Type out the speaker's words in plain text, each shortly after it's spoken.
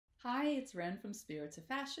Hi, it's Ren from Spirits of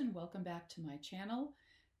Fashion. Welcome back to my channel.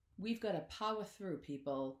 We've got to power through,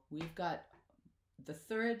 people. We've got the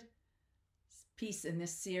third piece in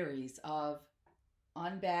this series of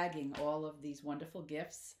unbagging all of these wonderful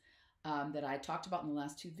gifts that I talked about in the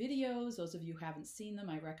last two videos. Those of you who haven't seen them,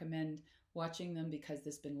 I recommend watching them because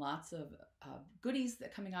there's been lots of goodies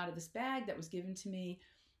that coming out of this bag that was given to me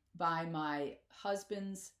by my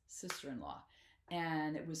husband's sister-in-law.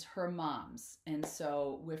 And it was her mom's, and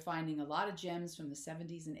so we're finding a lot of gems from the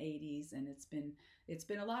 70s and 80s, and it's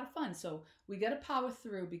been a lot of fun. So we got to power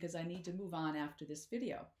through because I need to move on after this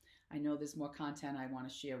video. I know there's more content I want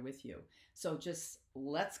to share with you, so just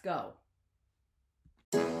let's go.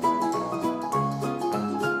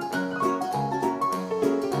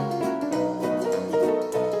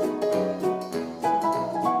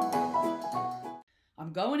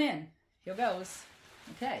 I'm going in. Here goes.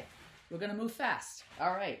 Okay. We're going to move fast.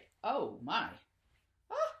 All right. Oh, my.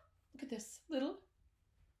 Ah, look at this little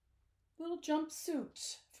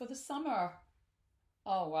jumpsuit for the summer.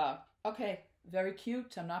 Oh, wow. Okay. Very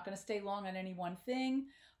cute. I'm not going to stay long on any one thing,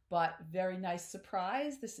 but very nice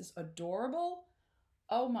surprise. This is adorable.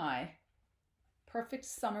 Oh, my. Perfect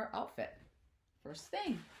summer outfit. First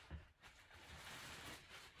thing.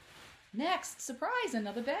 Next, surprise,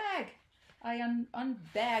 another bag. I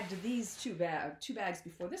unbagged these two bags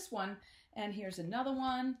before this one, and here's another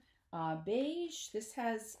one, beige. This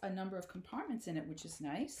has a number of compartments in it, which is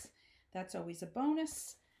nice. That's always a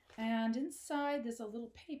bonus. And inside there's a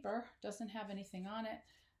little paper, doesn't have anything on it,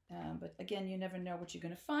 but again, you never know what you're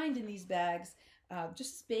going to find in these bags.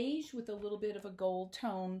 Just beige with a little bit of a gold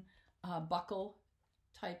tone buckle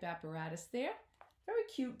type apparatus there. Very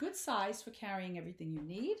cute, good size for carrying everything you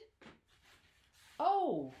need.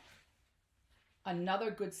 Oh! Another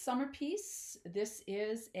good summer piece. This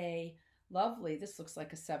is a lovely, this looks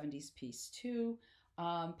like a 70s piece too.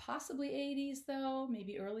 Possibly 80s though,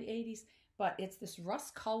 maybe early 80s, but it's this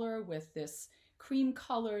rust color with this cream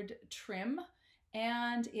colored trim,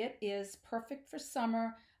 and it is perfect for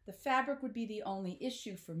summer. The fabric would be the only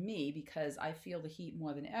issue for me because I feel the heat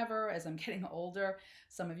more than ever as I'm getting older.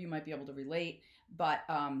 Some of you might be able to relate, but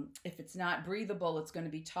if it's not breathable, it's going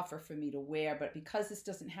to be tougher for me to wear. But because this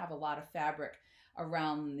doesn't have a lot of fabric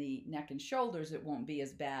around the neck and shoulders, it won't be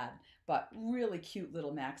as bad. But really cute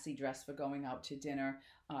little maxi dress for going out to dinner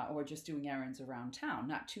or just doing errands around town.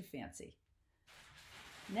 Not too fancy.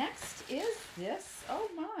 Next is this. Oh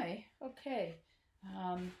my. Okay.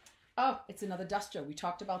 Oh, it's another duster. We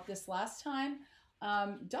talked about this last time.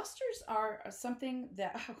 Dusters are something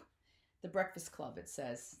that, The Breakfast Club, it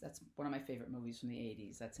says. That's one of my favorite movies from the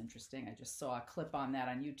 80s. That's interesting. I just saw a clip on that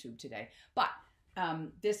on YouTube today. But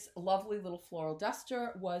this lovely little floral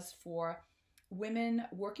duster was for women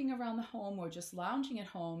working around the home or just lounging at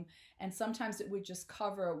home, and sometimes it would just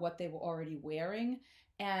cover what they were already wearing,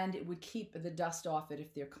 and it would keep the dust off it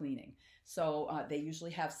if they're cleaning. So they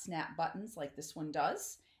usually have snap buttons like this one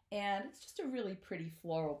does, and it's just a really pretty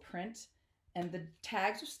floral print, and the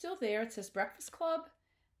tags are still there. It says Breakfast Club,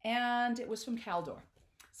 and it was from Caldor.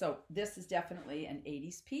 So this is definitely an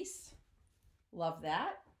 80s piece. Love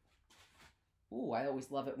that. Ooh, I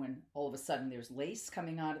always love it when all of a sudden there's lace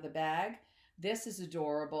coming out of the bag. This is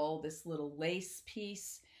adorable, this little lace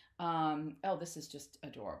piece. Oh, this is just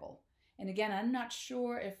adorable. And again, I'm not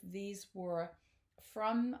sure if these were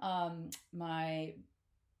from my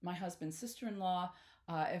husband's sister-in-law,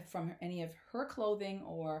 from any of her clothing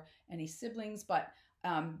or any siblings, but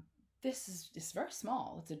this is very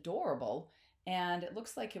small. It's adorable, and it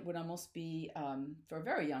looks like it would almost be for a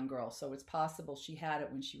very young girl, so it's possible she had it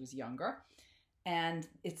when she was younger. And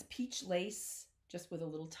it's peach lace, just with a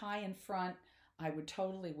little tie in front. I would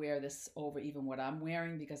totally wear this over even what I'm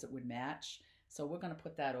wearing because it would match. So we're going to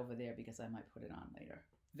put that over there because I might put it on later.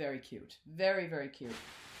 Very cute. Very, very cute.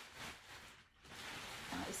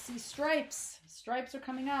 I see stripes. Stripes are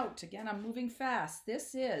coming out. Again, I'm moving fast.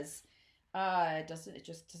 This is, it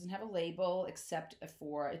just doesn't have a label except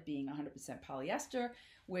for it being 100% polyester,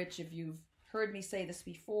 which, if you've heard me say this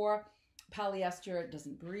before, polyester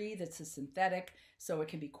doesn't breathe. It's a synthetic, so it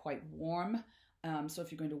can be quite warm. So if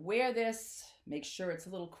you're going to wear this, make sure it's a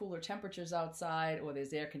little cooler temperatures outside or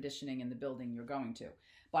there's air conditioning in the building you're going to.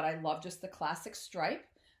 But I love just the classic stripe.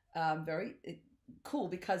 Very cool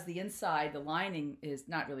because the inside, the lining is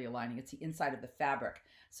not really a lining, it's the inside of the fabric.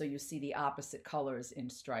 So you see the opposite colors in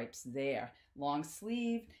stripes there. Long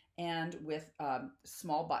sleeve and with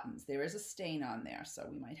small buttons. There is a stain on there, so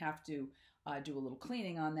we might have to do a little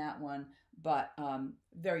cleaning on that one, but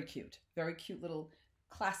very cute little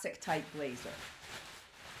classic type blazer.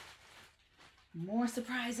 More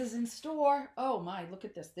surprises in store. Oh my, look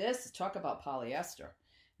at this. Talk about polyester.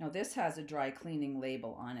 Now this has a dry cleaning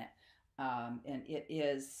label on it, and it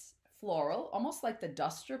is floral, almost like the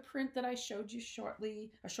duster print that I showed you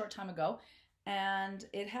a short time ago. And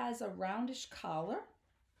it has a roundish collar,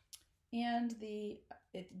 and it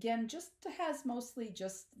again just has mostly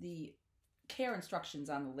just the care instructions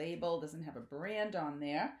on the label. Doesn't have a brand on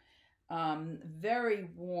there. Very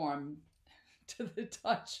warm to the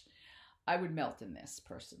touch. I would melt in this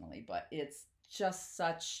personally, but it's just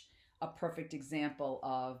such a perfect example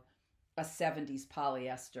of a 70s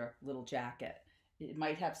polyester little jacket. It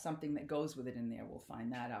might have something that goes with it in there. We'll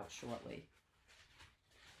find that out shortly.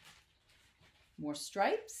 More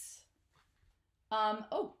stripes.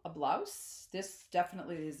 Oh, a blouse. This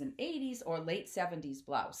definitely is an 80s or late 70s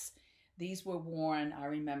blouse. These were worn, I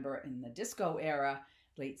remember, in the disco era,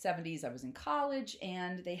 late 70s. I was in college,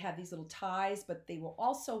 and they had these little ties, but they were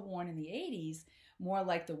also worn in the 80s, more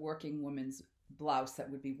like the working woman's blouse that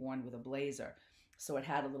would be worn with a blazer. So it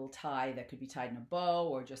had a little tie that could be tied in a bow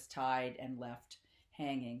or just tied and left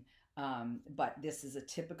hanging. But this is a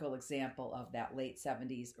typical example of that late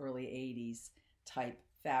 70s, early 80s type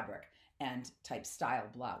fabric and type style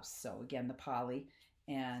blouse. So again, the poly,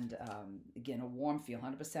 and again, a warm feel,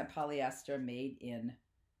 100% polyester, made in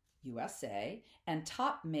USA. And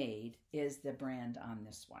Top Made is the brand on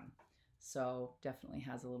this one. So definitely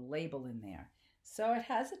has a little label in there. So it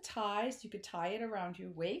has a tie, so you could tie it around your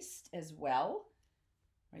waist as well.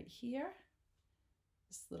 Right here,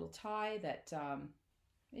 this little tie that, there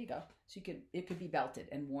you go. So it could be belted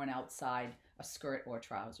and worn outside a skirt or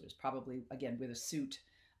trousers, probably again with a suit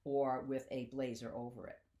or with a blazer over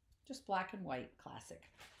it. Just black and white, classic.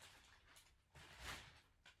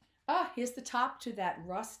 Ah, here's the top to that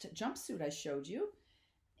rust jumpsuit I showed you.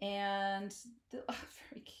 And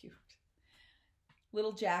very cute.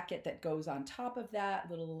 Little jacket that goes on top of that,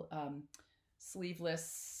 little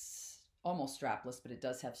sleeveless, almost strapless, but it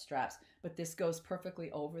does have straps. But this goes perfectly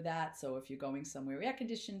over that. So if you're going somewhere air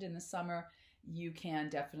conditioned in the summer, you can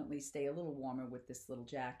definitely stay a little warmer with this little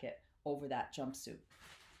jacket over that jumpsuit.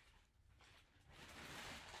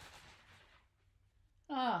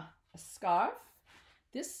 Ah, a scarf.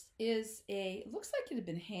 This is looks like it had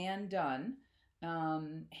been hand done,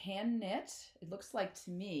 hand knit. It looks like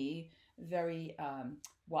to me very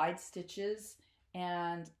wide stitches,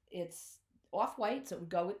 and it's off-white, so it would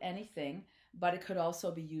go with anything, but it could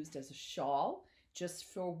also be used as a shawl. Just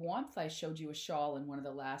for warmth, I showed you a shawl in one of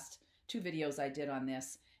the last 2 videos I did on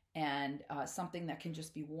this, and something that can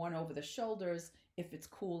just be worn over the shoulders if it's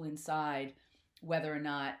cool inside, whether or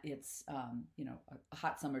not it's you know, a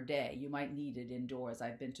hot summer day. You might need it indoors.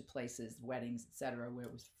 I've been to places, weddings, etc., where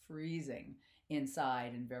it was freezing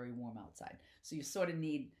inside and very warm outside. So you sort of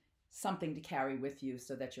need something to carry with you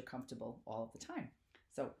so that you're comfortable all of the time.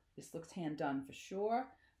 So this looks hand done for sure.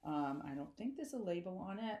 I don't think there's a label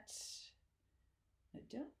on it. I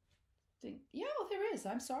don't think, yeah, well, there is.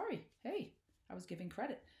 I'm sorry. Hey, I was giving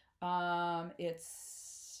credit.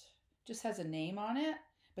 It's just has a name on it,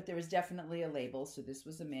 but there is definitely a label. So this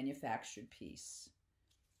was a manufactured piece.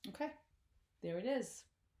 Okay, there it is.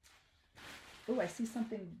 Oh, I see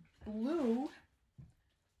something blue.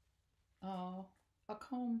 Oh, a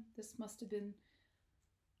comb. This must have been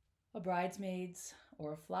a bridesmaid's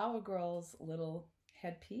or a flower girl's little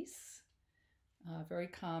headpiece. Very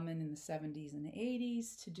common in the 70s and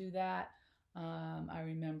 80s to do that. I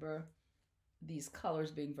remember these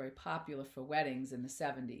colors being very popular for weddings in the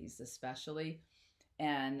 70s especially.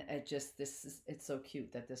 And it's so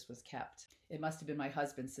cute that this was kept. It must have been my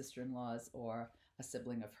husband's sister-in-law's or a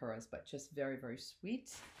sibling of hers, but just very, very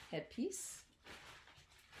sweet headpiece.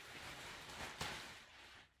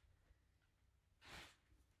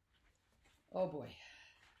 Oh boy.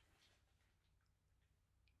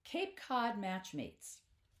 Cape Cod Matchmates.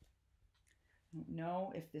 I don't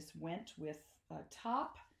know if this went with a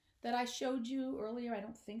top that I showed you earlier. I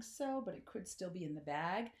don't think so, but it could still be in the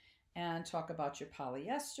bag. And talk about your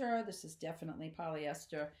polyester. This is definitely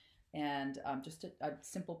polyester, and just a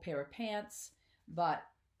simple pair of pants, but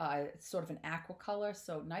it's sort of an aqua color,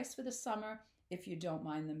 so nice for the summer if you don't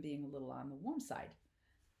mind them being a little on the warm side.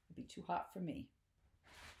 It'd be too hot for me.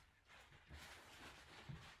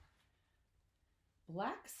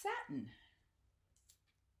 Black satin.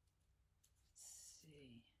 Let's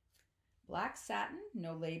see. Black satin,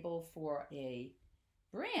 no label for a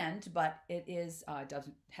brand, but it is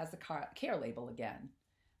has the care label again,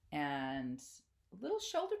 and little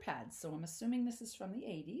shoulder pads. So I'm assuming this is from the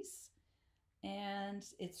 80s, and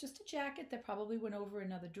it's just a jacket that probably went over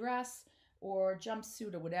another dress or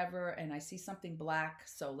jumpsuit or whatever. And I see something black,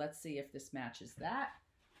 so let's see if this matches that.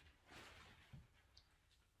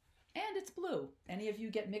 And and it's blue. Any of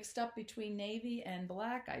you get mixed up between navy and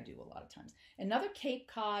black? I do a lot of times. Another Cape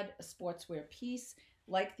Cod sportswear piece,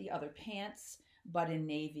 like the other pants, but in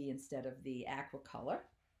navy instead of the aqua color.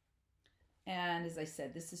 And as I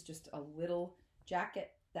said, this is just a little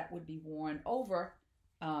jacket that would be worn over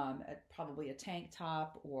probably a tank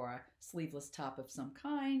top or sleeveless top of some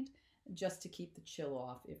kind, just to keep the chill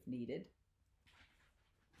off if needed.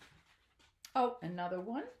 Oh, another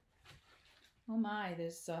one. Oh my,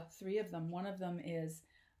 there's 3 of them. One of them is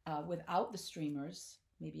without the streamers,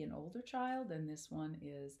 maybe an older child, and this one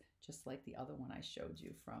is just like the other one I showed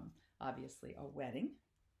you from, obviously, a wedding.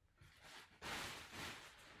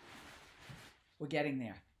 We're getting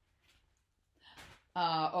there.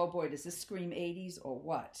 Oh boy, does this scream 80s or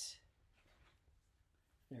what?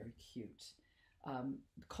 Very cute.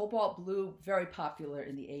 Cobalt blue, very popular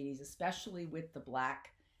in the 80s, especially with the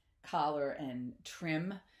black collar and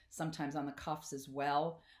trim, sometimes on the cuffs as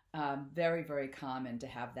well. Very, very common to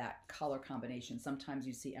have that color combination. Sometimes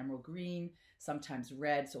you see emerald green, sometimes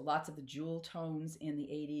red. So lots of the jewel tones in the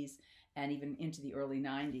 80s and even into the early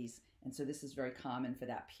 90s. And so this is very common for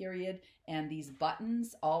that period. And these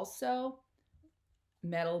buttons also,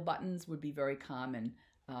 metal buttons would be very common.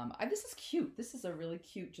 This is cute. This is a really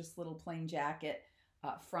cute, just little plain jacket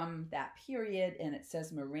from that period. And it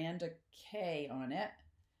says Miranda K on it.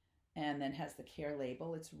 And then has the care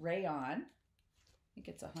label. It's rayon. I think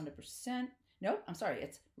it's 100%. Nope, I'm sorry.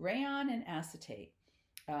 It's rayon and acetate.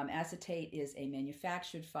 Acetate is a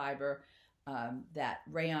manufactured fiber. That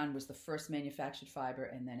rayon was the first manufactured fiber,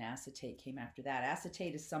 and then acetate came after that.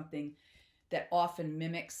 Acetate is something that often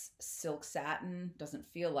mimics silk satin. Doesn't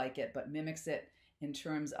feel like it, but mimics it in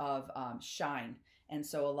terms of shine. And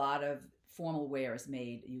so a lot of formal wear is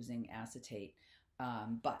made using acetate.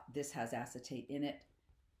 But this has acetate in it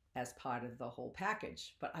as part of the whole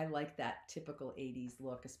package. But I like that typical 80s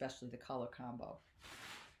look, especially the color combo.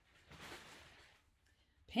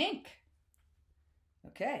 Pink.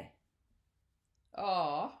 Okay.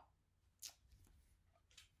 Oh.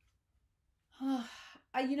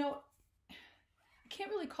 I can't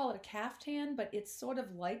really call it a caftan, but it's sort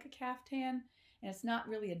of like a caftan, and it's not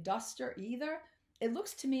really a duster either. It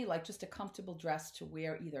looks to me like just a comfortable dress to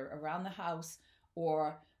wear either around the house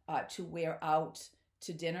or to wear out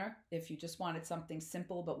to dinner if you just wanted something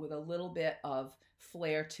simple but with a little bit of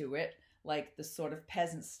flair to it, like the sort of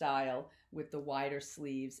peasant style with the wider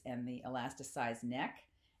sleeves and the elasticized neck.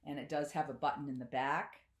 And it does have a button in the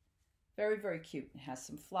back. Very, very cute. It has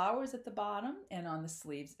some flowers at the bottom and on the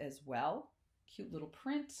sleeves as well. Cute little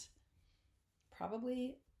print.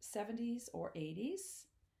 Probably 70s or 80s.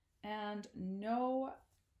 And no,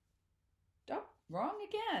 oh, wrong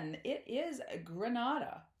again. It is a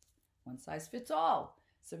Granada. One size fits all.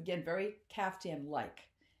 So again, very caftan-like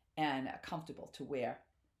and comfortable to wear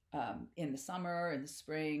in the summer, in the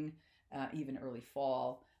spring, even early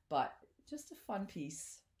fall. But just a fun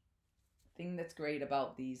piece. Thing that's great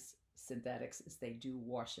about these synthetics is they do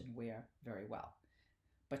wash and wear very well.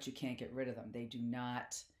 But you can't get rid of them. They're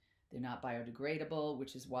not biodegradable,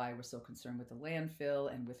 which is why we're so concerned with the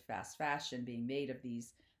landfill and with fast fashion being made of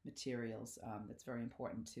these materials. It's very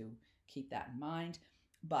important to keep that in mind.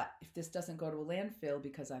 But if this doesn't go to a landfill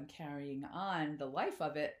because I'm carrying on the life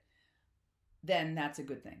of it, then that's a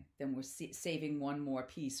good thing. Then we're saving one more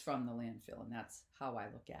piece from the landfill, and that's how I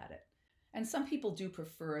look at it. And some people do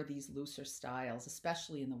prefer these looser styles,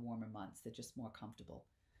 especially in the warmer months. They're just more comfortable.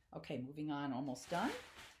 Okay, moving on, almost done.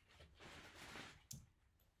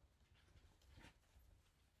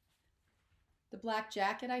 The black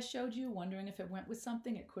jacket I showed you, wondering if it went with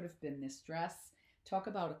something, it could have been this dress. Talk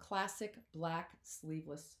about a classic black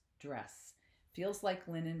sleeveless dress. Feels like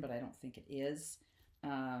linen, but I don't think it is.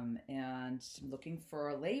 And I'm looking for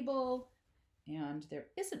a label, and there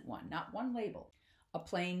isn't one, not one label. A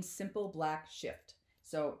plain, simple black shift.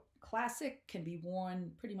 So classic can be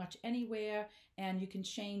worn pretty much anywhere, and you can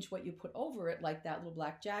change what you put over it, like that little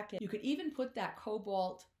black jacket. You could even put that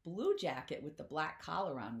cobalt blue jacket with the black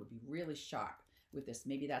collar on, would be really sharp with this.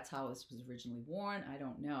 Maybe that's how this was originally worn. I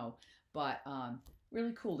don't know. But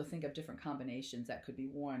really cool to think of different combinations that could be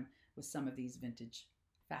worn with some of these vintage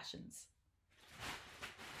fashions.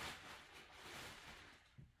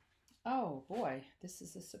 Oh boy, this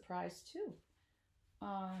is a surprise too.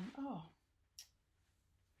 Oh.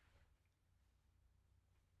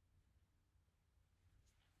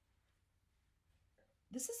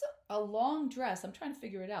 This is a long dress. I'm trying to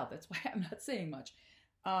figure it out. That's why I'm not saying much.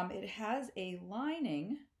 It has a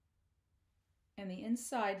lining, and the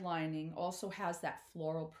inside lining also has that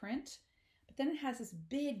floral print, but then it has this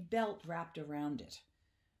big belt wrapped around it.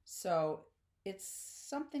 So it's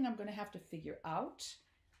something I'm going to have to figure out.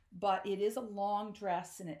 but it is a long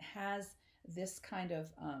dress and it has this kind of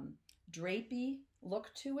drapey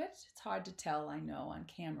look to it. It's hard to tell, I know, on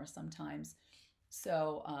camera sometimes.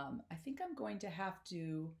 So I think I'm going to have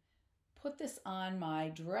to put this on my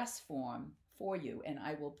dress form for you, and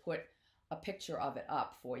I will put a picture of it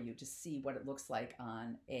up for you to see what it looks like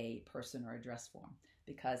on a person or a dress form,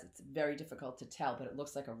 because it's very difficult to tell, but it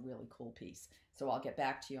looks like a really cool piece. So I'll get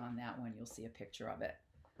back to you on that one. You'll see a picture of it.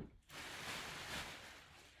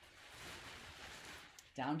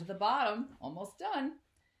 Down to the bottom, almost done.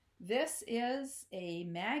 This is a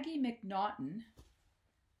Maggie McNaughton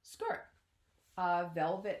skirt,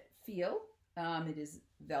 velvet feel. It is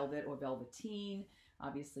velvet or velveteen,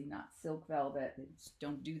 obviously not silk velvet. They just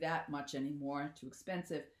don't do that much anymore, too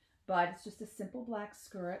expensive. But it's just a simple black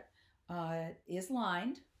skirt. It is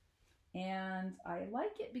lined, and I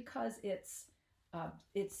like it because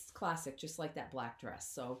it's classic, just like that black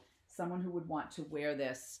dress. So someone who would want to wear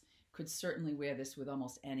this could certainly wear this with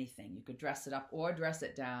almost anything. You could dress it up or dress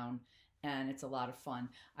it down, and it's a lot of fun.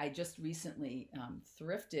 I just recently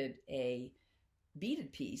thrifted a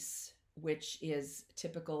beaded piece, which is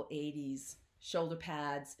typical 80s shoulder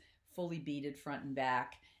pads, fully beaded front and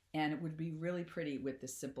back, and it would be really pretty with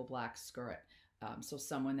this simple black skirt. So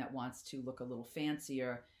someone that wants to look a little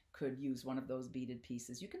fancier could use one of those beaded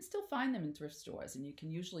pieces. You can still find them in thrift stores, and you can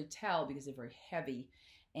usually tell because they're very heavy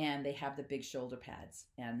and they have the big shoulder pads,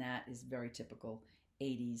 and that is very typical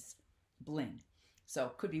 80s bling. So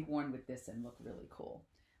it could be worn with this and look really cool.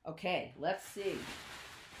 Okay, let's see.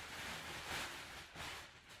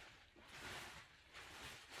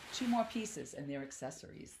 Two more pieces and their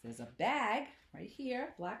accessories. There's a bag right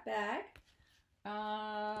here, black bag,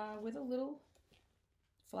 with a little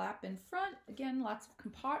flap in front. Again, lots of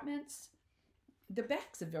compartments. The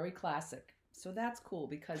bags are very classic, so that's cool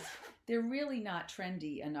because they're really not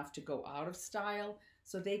trendy enough to go out of style,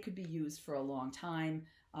 so they could be used for a long time,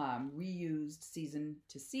 reused season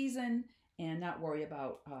to season, and not worry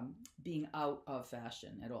about being out of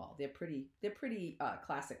fashion at all. They're pretty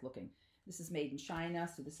classic looking. This is made in China,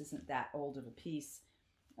 so this isn't that old of a piece.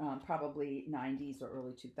 Probably 90s or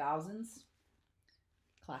early 2000s.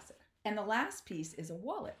 Classic. And the last piece is a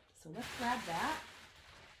wallet. So let's grab that.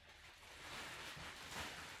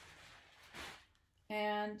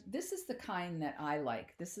 And this is the kind that I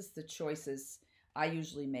like. This is the choices I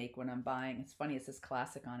usually make when I'm buying. It's funny, it says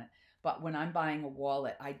classic on it. But when I'm buying a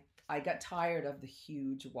wallet, I got tired of the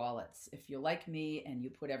huge wallets. If you're like me and you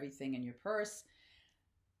put everything in your purse,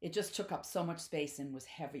 it just took up so much space and was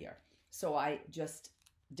heavier. So I just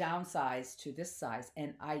downsized to this size,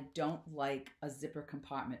 and I don't like a zipper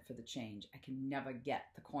compartment for the change. I can never get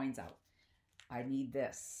the coins out. I need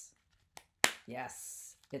this.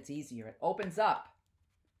 Yes, it's easier. It opens up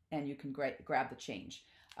and you can grab the change.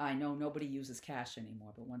 I know nobody uses cash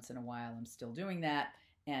anymore, but once in a while I'm still doing that.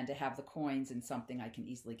 And to have the coins in something, I can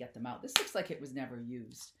easily get them out. This looks like it was never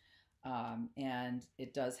used. And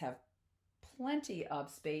it does have plenty of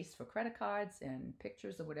space for credit cards and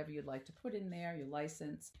pictures of whatever you'd like to put in there, your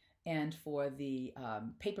license, and for the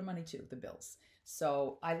paper money too, the bills.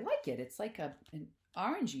 So I like it. It's like an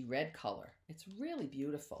orangey red color. It's really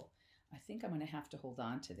beautiful. I think I'm going to have to hold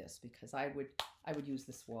on to this because I would use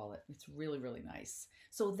this wallet. It's really, really nice.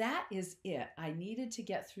 So that is it. I needed to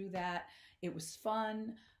get through that. It was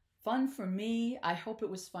fun for me. I hope it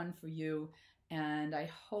was fun for you. And I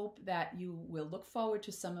hope that you will look forward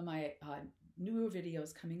to some of my newer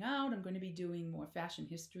videos coming out. I'm going to be doing more fashion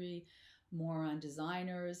history, more on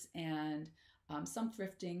designers, and some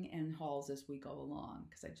thrifting and hauls as we go along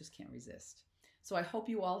because I just can't resist. So I hope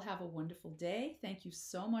you all have a wonderful day. Thank you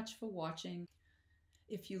so much for watching.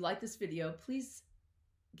 If you like this video, please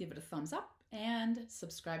give it a thumbs up and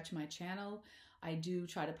subscribe to my channel. I do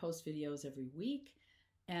try to post videos every week.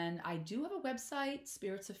 And I do have a website,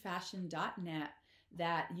 spiritsoffashion.net,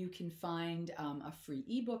 that you can find a free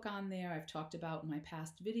ebook on there I've talked about in my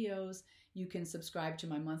past videos. You can subscribe to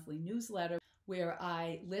my monthly newsletter where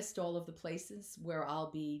I list all of the places where I'll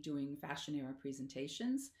be doing fashion era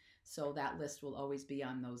presentations. So that list will always be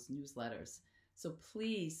on those newsletters. So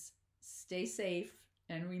please stay safe,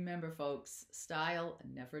 and remember folks, style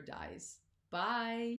never dies. Bye.